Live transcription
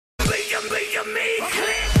you mean?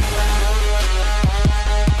 Click.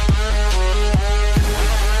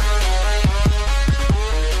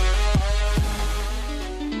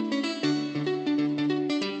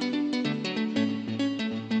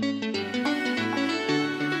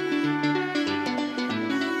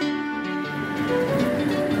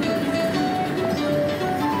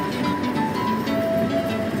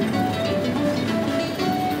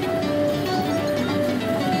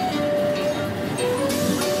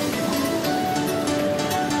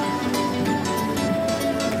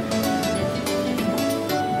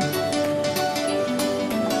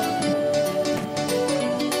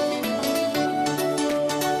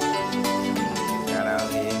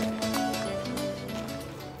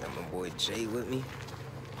 With me.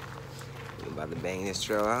 We're about to bang this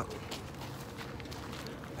trail out.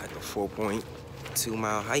 Like a 4.2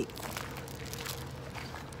 mile hike.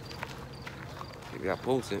 Maybe I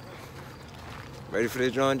post it. Ready for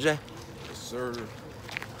this, John Jay? Yes, sir. Look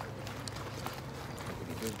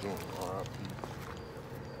at this joint, RIP.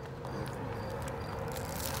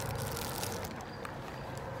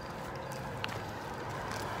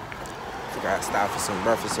 Forgot to stop for some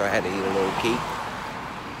breakfast, so I had to eat a little cake.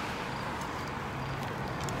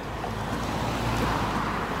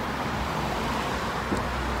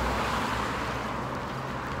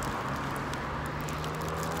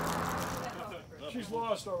 She's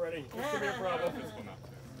lost already. This could be a problem.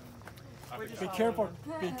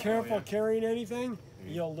 Be careful carrying anything.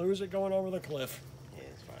 You'll lose it going over the cliff. Yeah,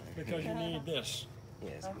 it's fine. Because you need this. Yeah,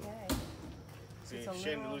 it's good. It's a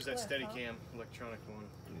shame to lose that Steadicam electronic one.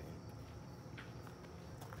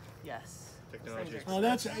 Yes. Technology. Well,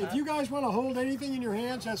 that's if you guys want to hold anything in your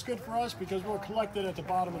hands, that's good for us because we'll collect it at the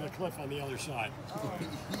bottom of the cliff on the other side. Oh,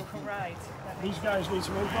 right. These guys need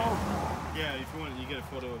some info. Yeah, if you want, you get a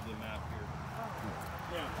photo of the map here.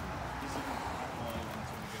 Yeah. These are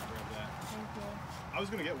grab that. Thank you. I was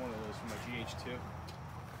gonna get one of those for my GH2,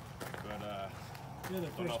 but You're the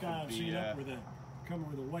first guy I've seen up with a coming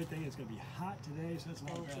with a white thing. It's gonna be hot today, so that's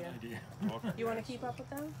not a bad idea. You want to keep up with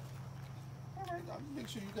them? All right, I'll make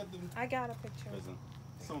sure you got them. I got a picture.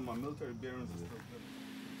 Some of my military bearings are still good.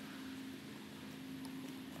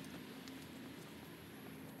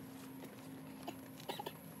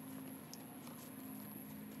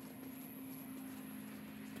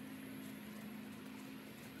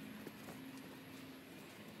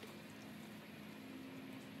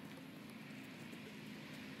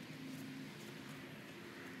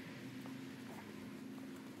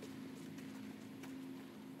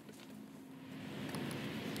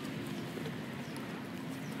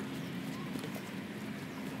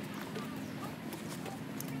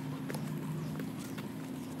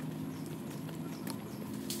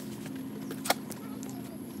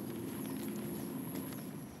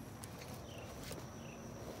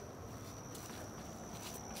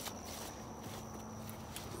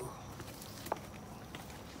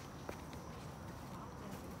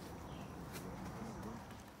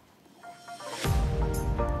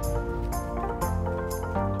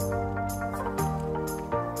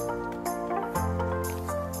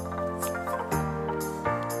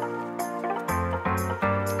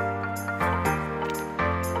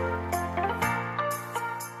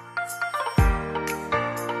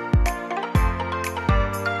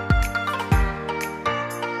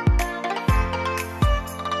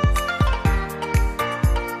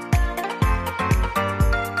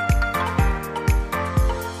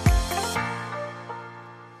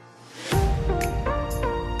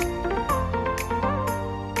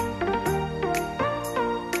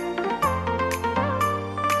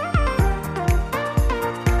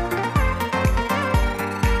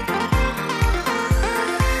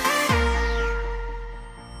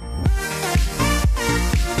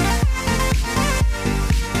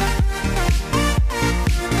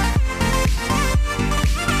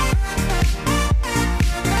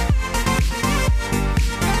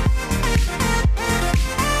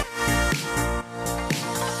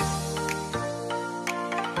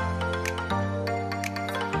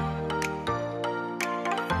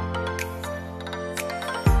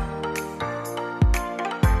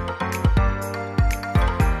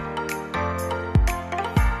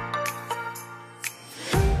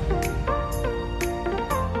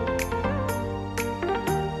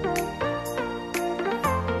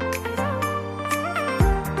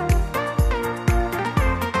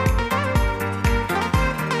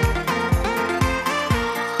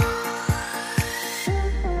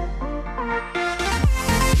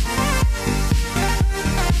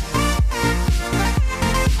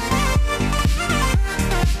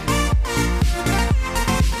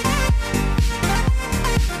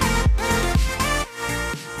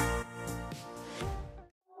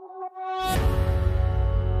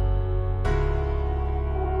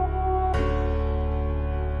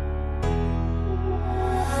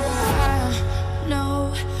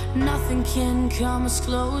 can come as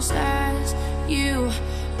close as you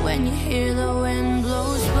when you hear the wind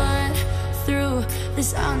blows, but through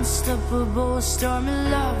this unstoppable storm of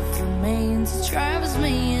love remains, it drives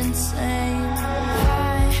me insane.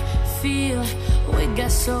 I feel we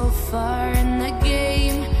got so far in the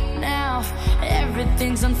game, now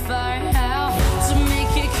everything's on fire. How to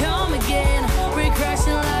make it come again? We're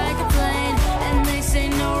crashing like a plane, and they say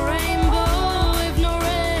no rainbow if no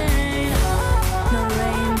rain, no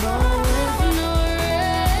rainbow if no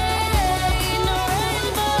rain, no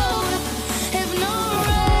rainbow if no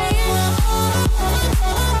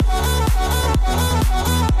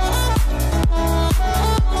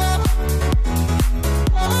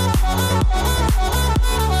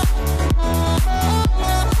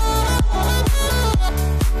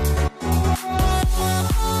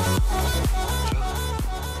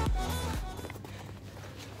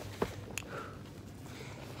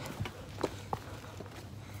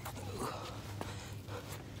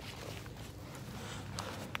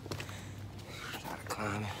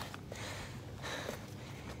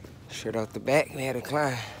Shirt off the back, we had to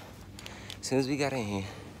climb as soon as we got in here.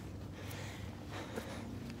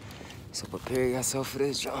 So prepare yourself for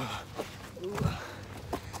this jump. Ooh.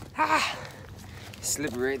 Ah!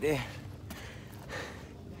 Slippery right there.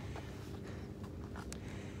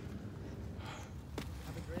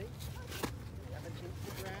 Have a drink? Have an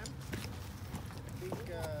Instagram? I think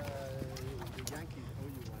the Yankees owe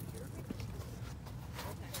you one here.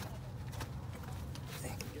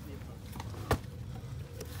 Give me a phone.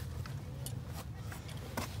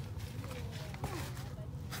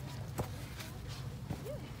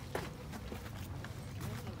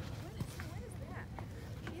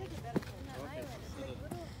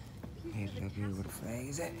 Here's up here where the flag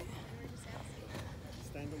is at.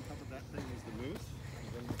 Stand on top of that thing is the moose, and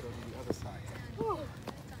then you go to the other side. The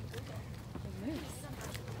moose.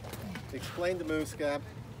 Explain the moose, Gab.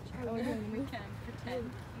 Oh, we can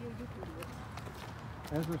pretend.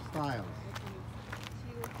 Ezra Styles.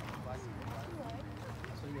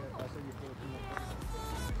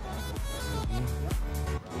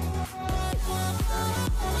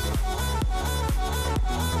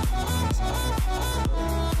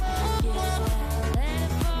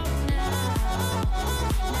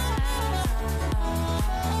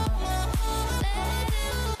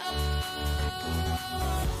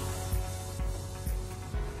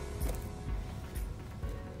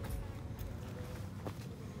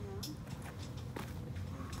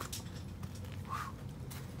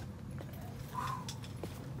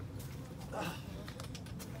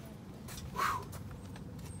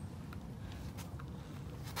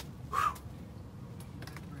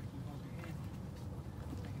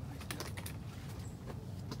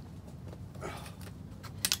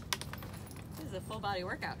 This is a full body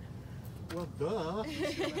workout. Well, duh.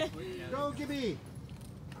 Go, Gibby.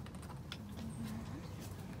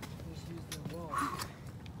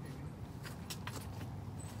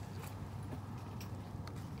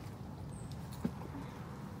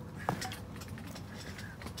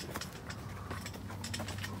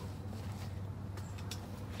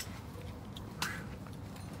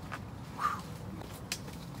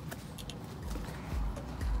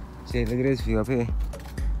 See, look at this view up here.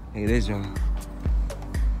 Look at this one.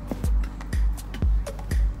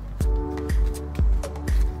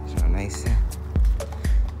 So nice.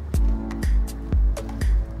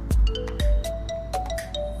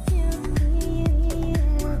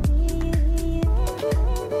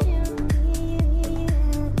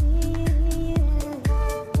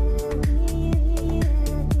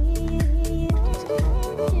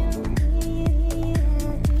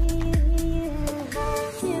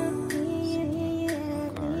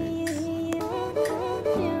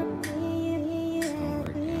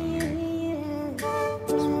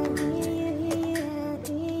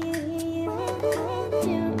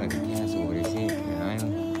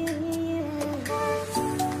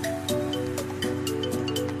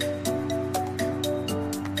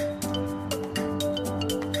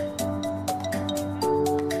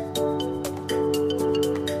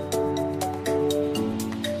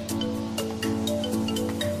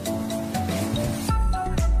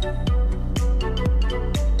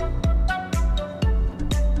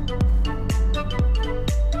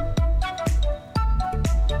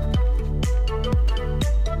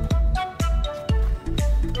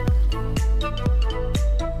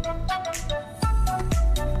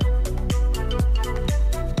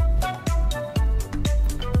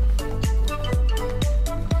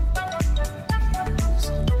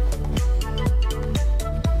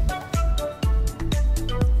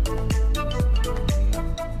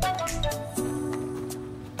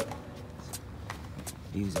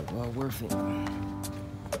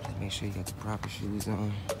 Make sure you got the proper shoes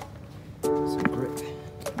on. Some grip.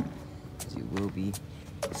 Because you will be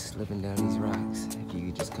slipping down these rocks. If you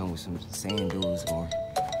could just come with some sandals or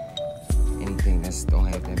anything that don't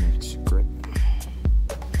have that much grip.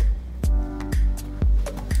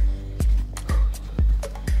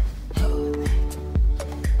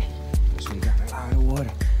 Make sure you got a lot of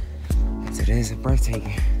water. Today's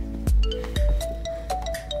breathtaking.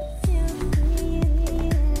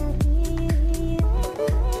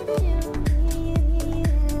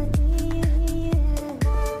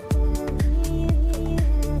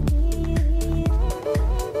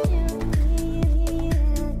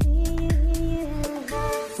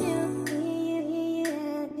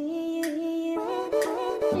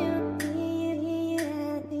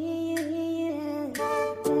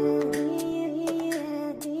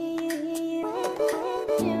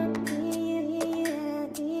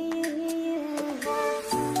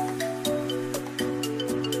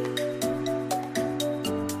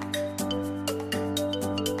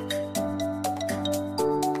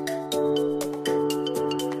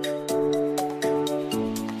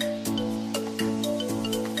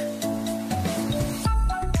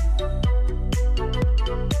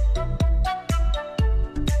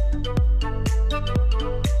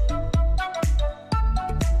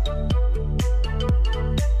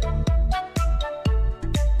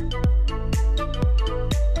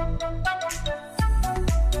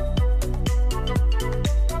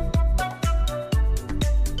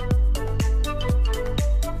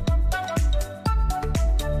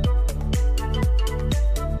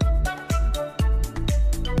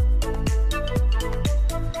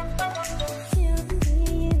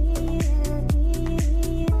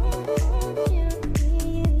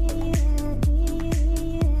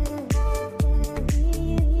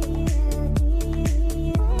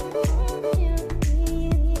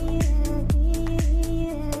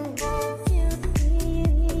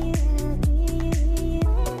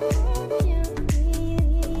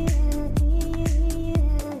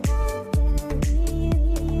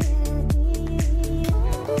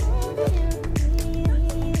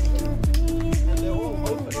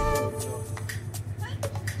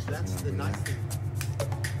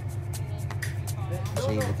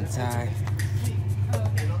 Tired.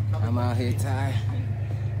 I'm out here tired.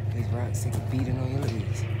 These rocks take a beating on your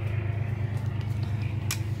legs.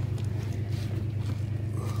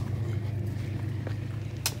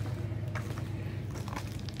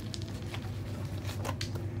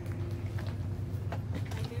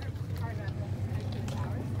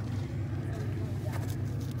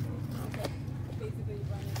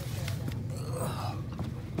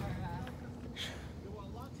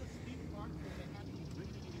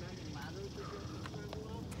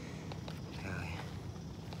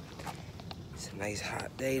 It's a nice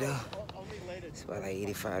hot day though. It's about like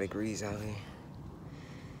 85 degrees out here.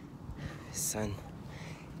 Sun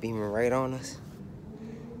beaming right on us.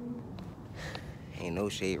 Ain't no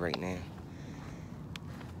shade right now.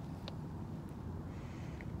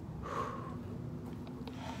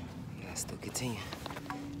 Yeah, still continue.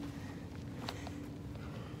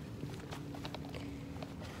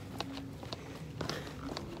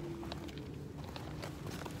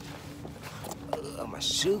 My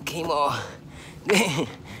shoe came off.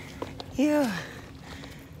 Yeah.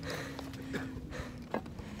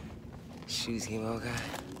 Shoes came off,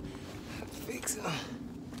 gotta fix them.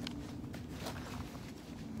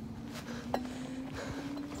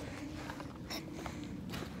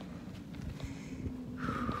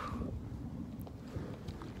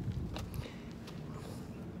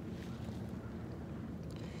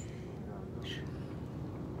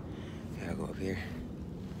 Gotta go up here.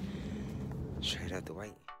 Straight out the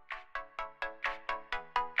white.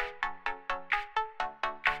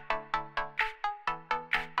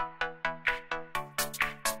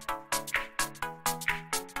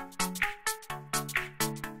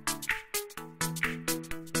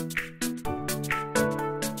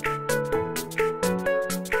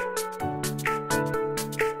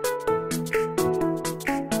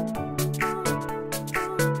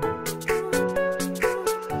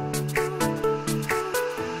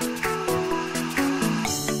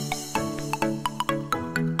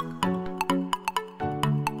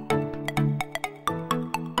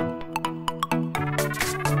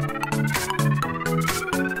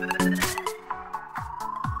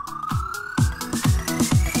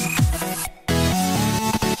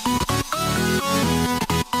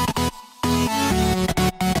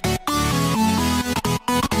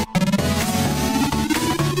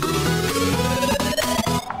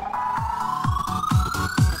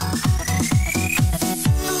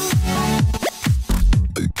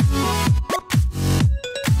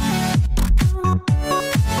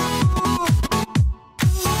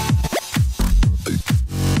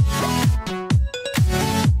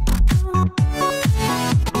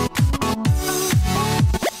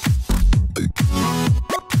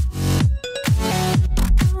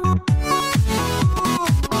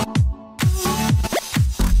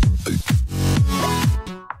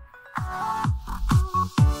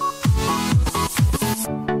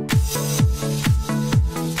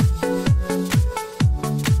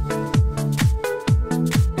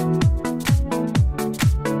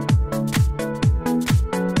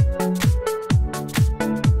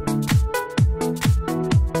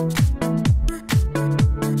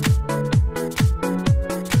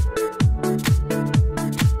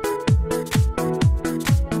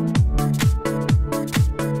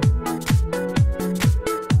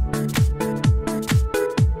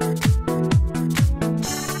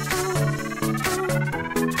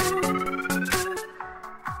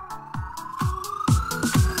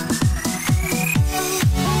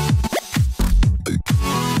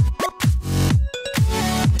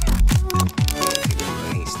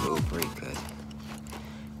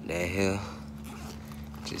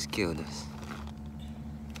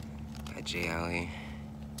 Got Jay out here.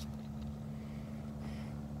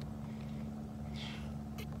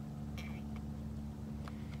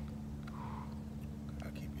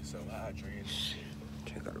 Gotta keep yourself hydrated.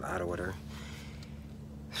 Drink a lot of water.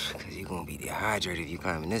 Cause you're gonna be dehydrated if you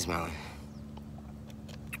climbing this mountain.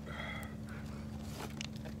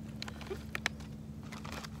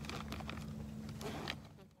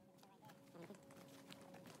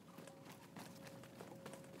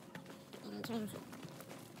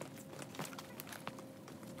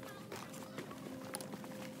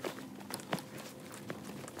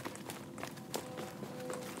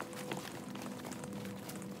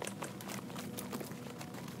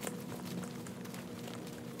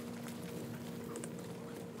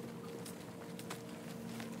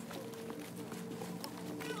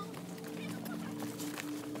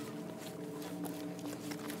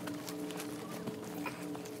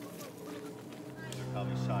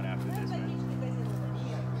 Probably shot after this, man.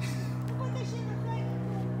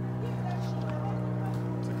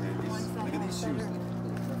 It's okay. Look at these shoes.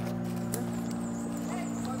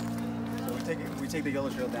 So we take the yellow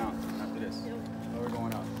trail down after this. Or we're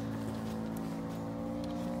going up.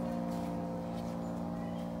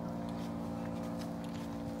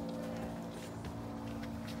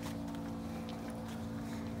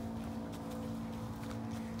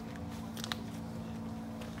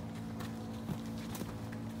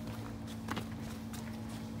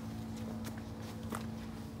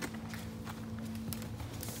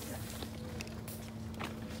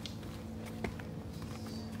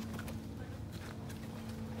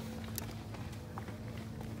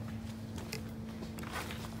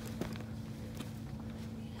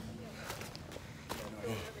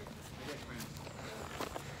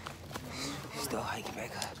 Still hiking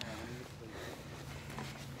back up.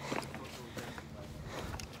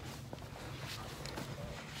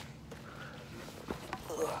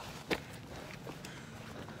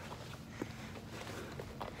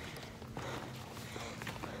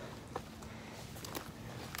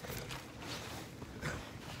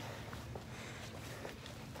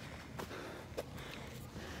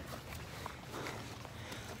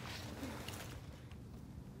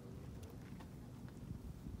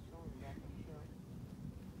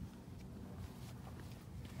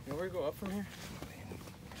 You know where to go up from here?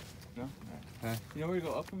 No? Huh? You know where to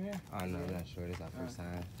go up from here? Oh no, I'm not sure. This is our first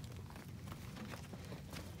time.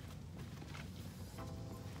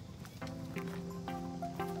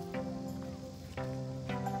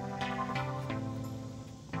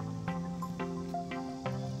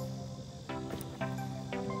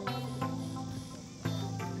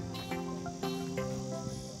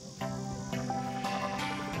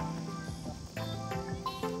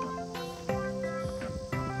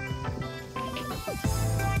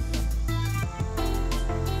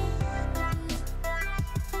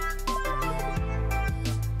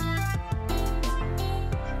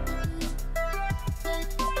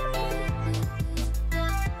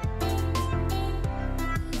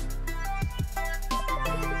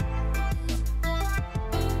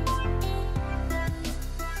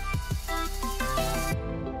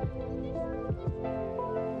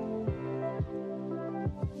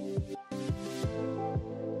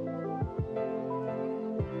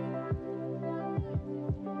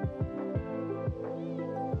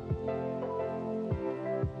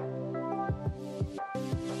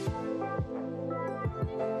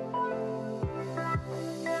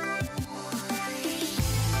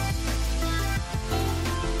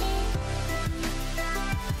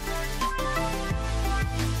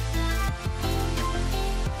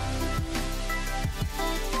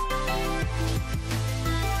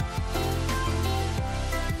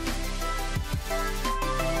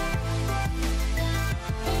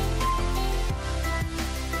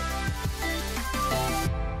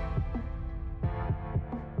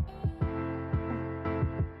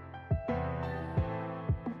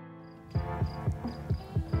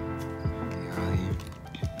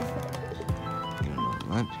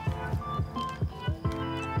 Lunch.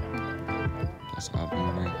 That's all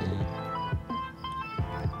being right there.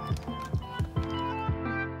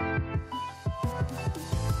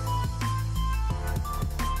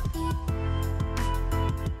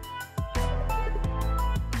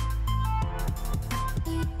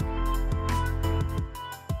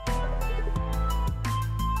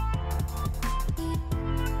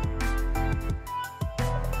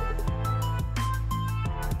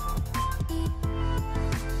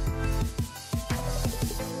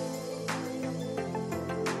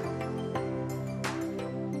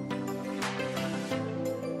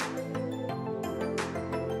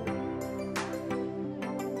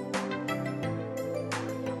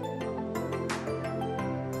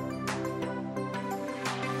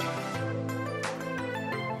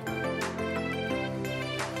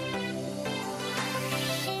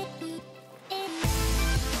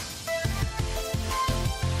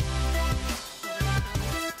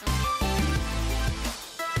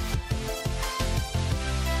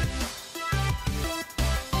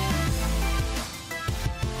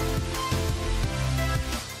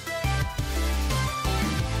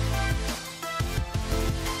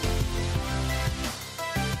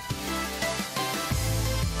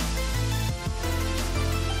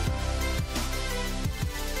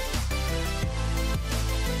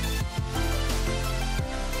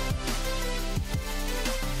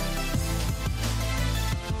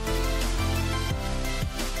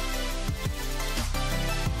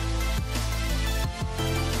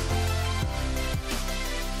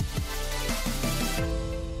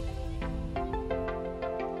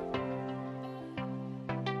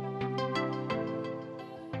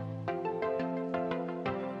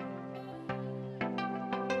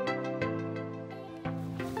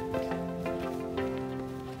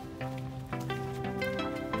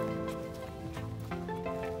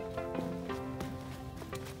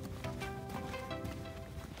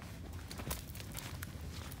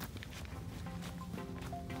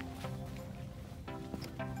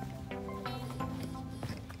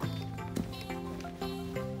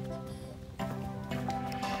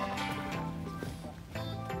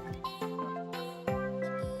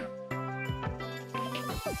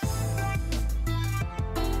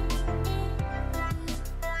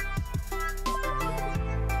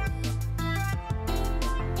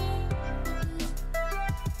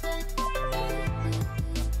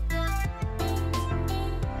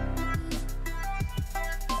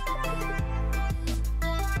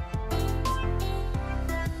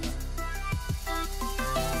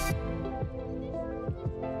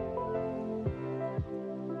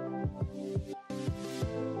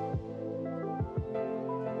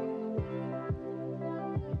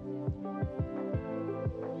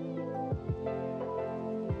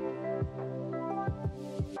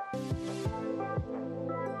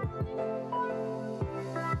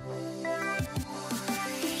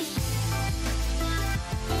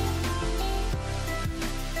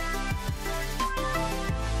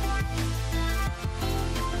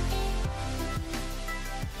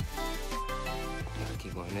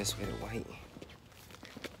 mess with it white.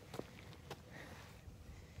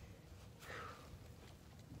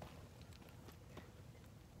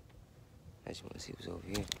 I just want to see what's over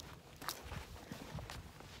here.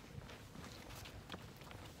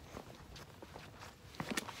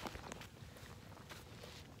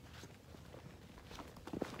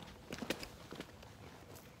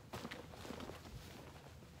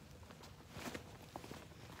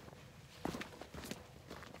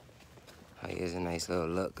 Oh, here's a nice little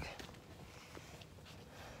look.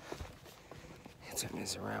 Turn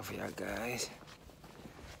this around for y'all guys.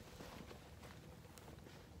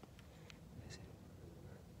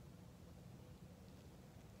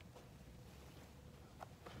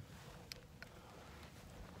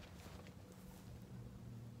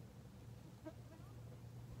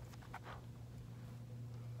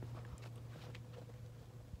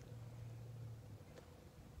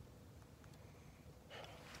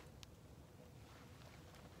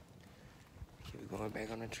 Keep going back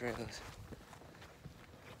on the trails.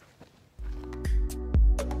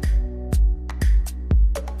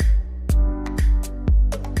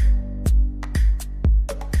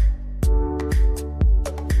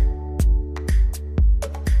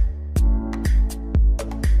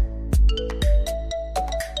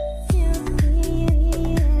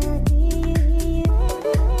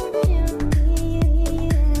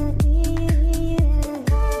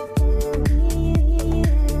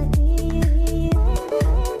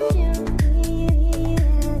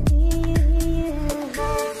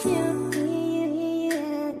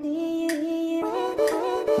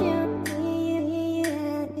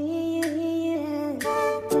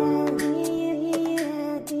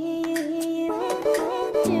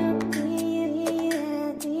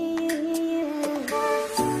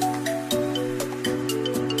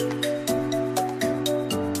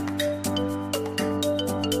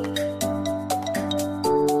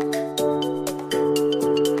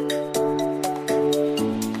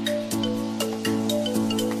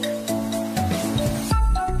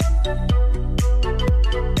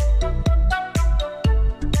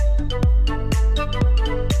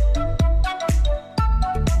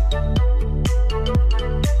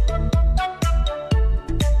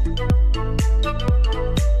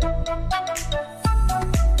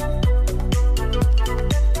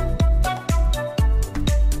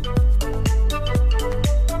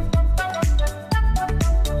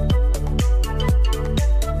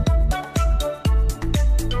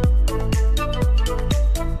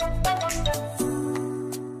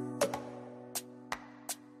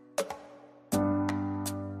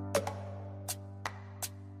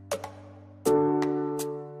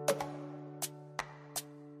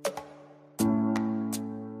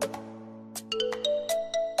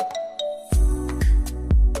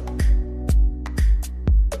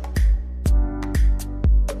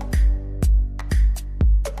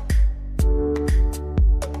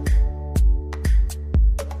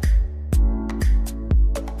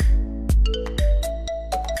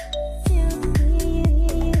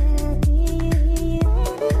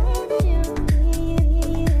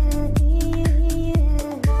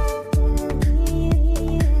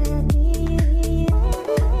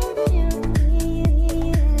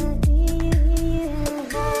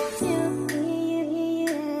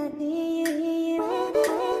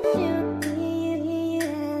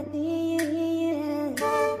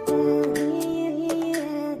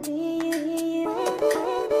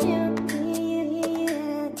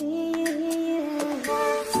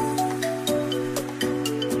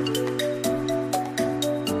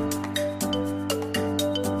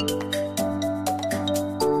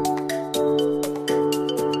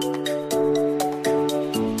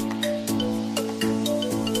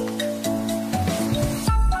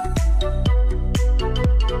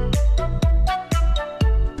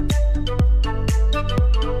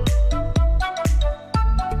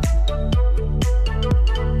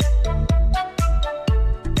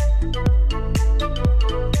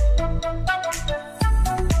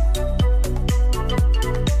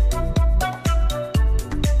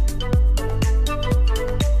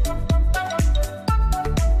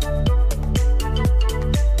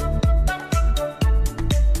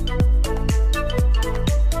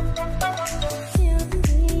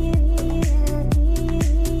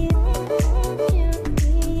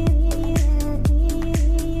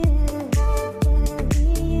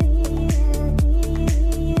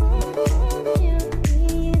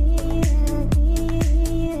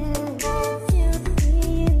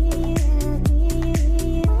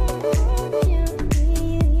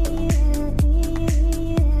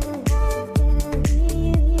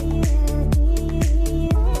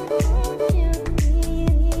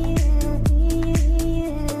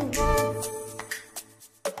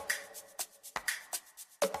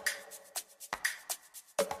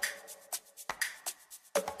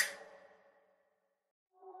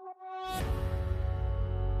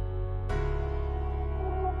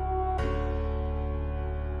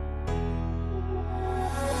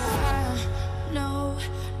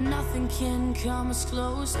 Nothing can come as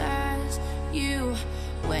close as you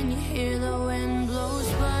when you hear the wind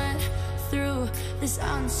blows. But through this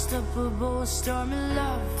unstoppable storm of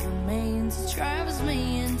love remains, it drives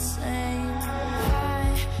me insane.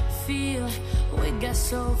 I feel we got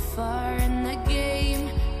so far in the game.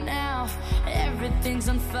 Now everything's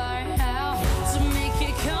on fire. How to make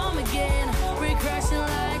it come again? We're crashing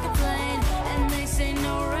like a plane, and they say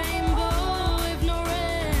no rainbow if no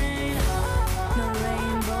rain. No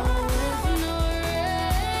rainbow if no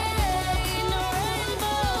rain. No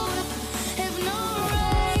rainbow if no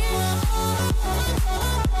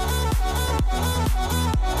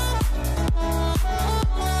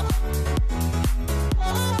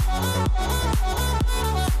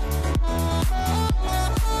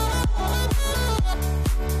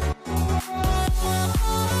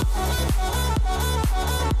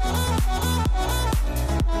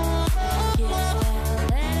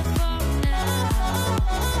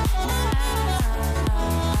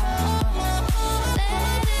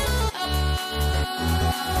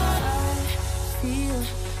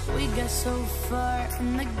so far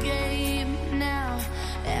in the game. Now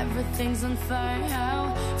everything's on fire.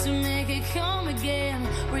 How to make it come again?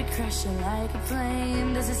 We're crashing like a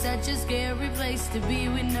plane. This is such a scary place to be.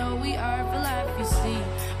 We know we are for life, you see.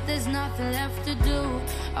 There's nothing left to do,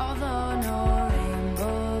 although no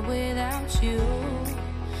rainbow without you.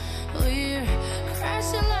 We're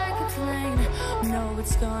crashing like a plane. No,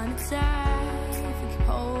 it's gonna die if we keep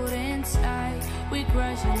holding tight. We're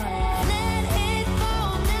crashing like let it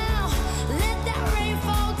fall now. Let that rain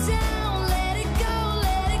fall down. Let it go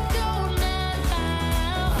now.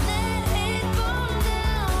 Let it fall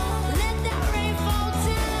down. Let that rain fall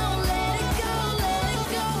down. Let it go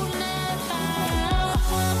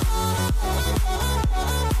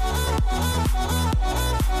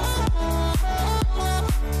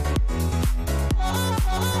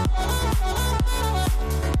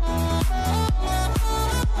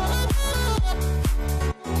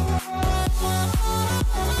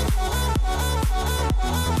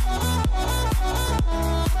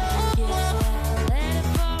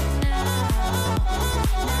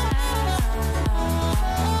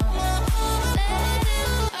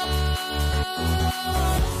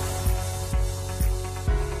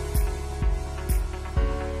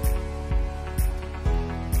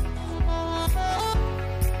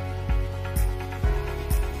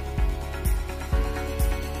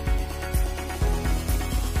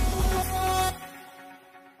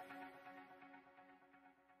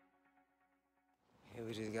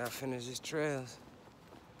We just got finished this trail.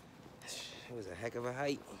 It was a heck of a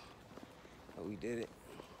hike, but we did it.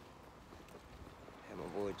 Had my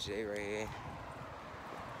boy Jay right here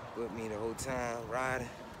with me the whole time, riding.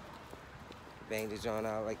 Banged the joint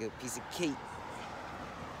out like a piece of cake.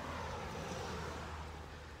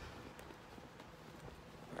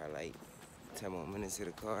 Probably like 10 more minutes to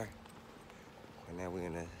the car. And now we're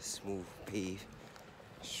in a smooth paved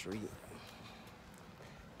street.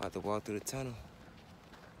 About to walk through the tunnel.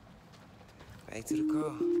 Back to the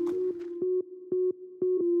car.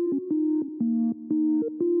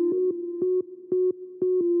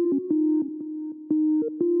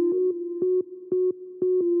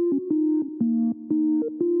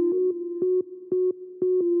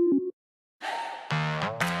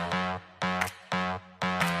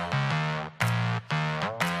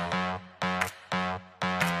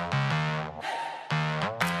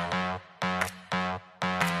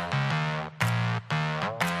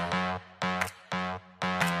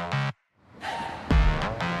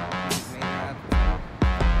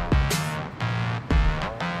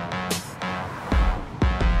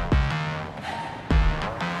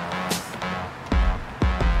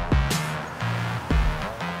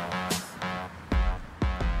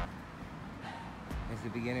 That's the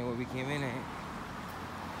beginning of what we came in at.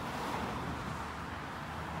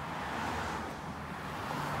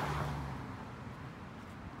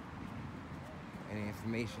 Any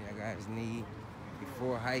information y'all guys need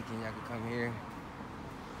before hiking, y'all can come here.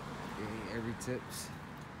 Get every tips.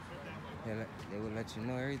 They will let you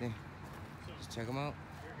know everything. Just check them out.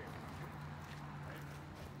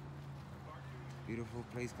 Beautiful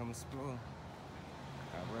place, come explore.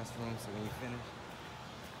 Got restrooms, so when you finish.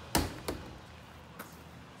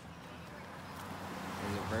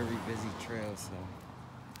 It's a very busy trail, so.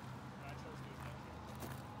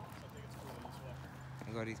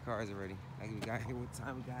 Look at all these cars already. Like we got here, what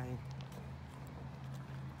time we got here?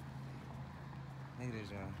 Look at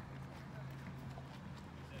this, y'all.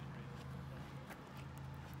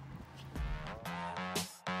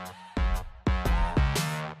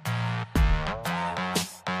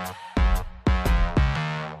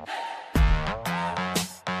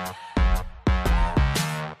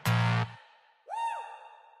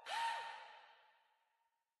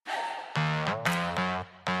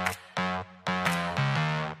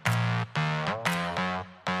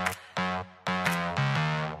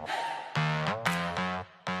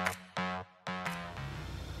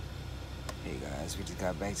 guess we just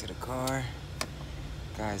got back to the car.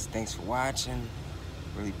 Guys, thanks for watching.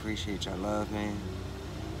 Really appreciate your love, man.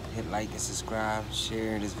 Hit like and subscribe,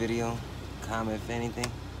 share this video, comment if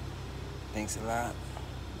anything. Thanks a lot.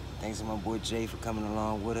 Thanks to my boy Jay for coming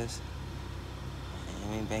along with us.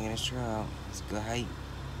 And we ain't banging this trail out. It's a good hike.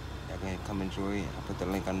 Y'all can come enjoy it. I'll put the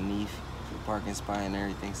link underneath for the parking spot and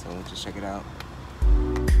everything, so just check it out.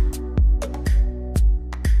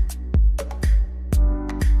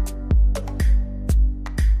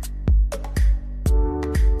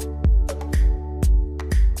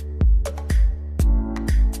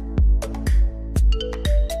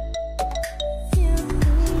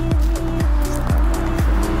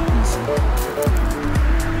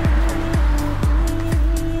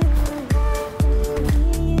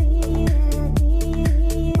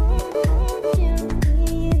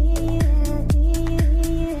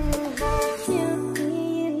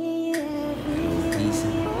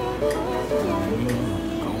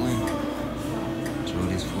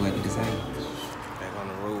 Back on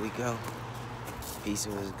the road we go.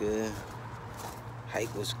 Pacing was good.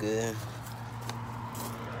 Hike was good.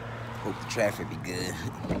 Hope the traffic be good.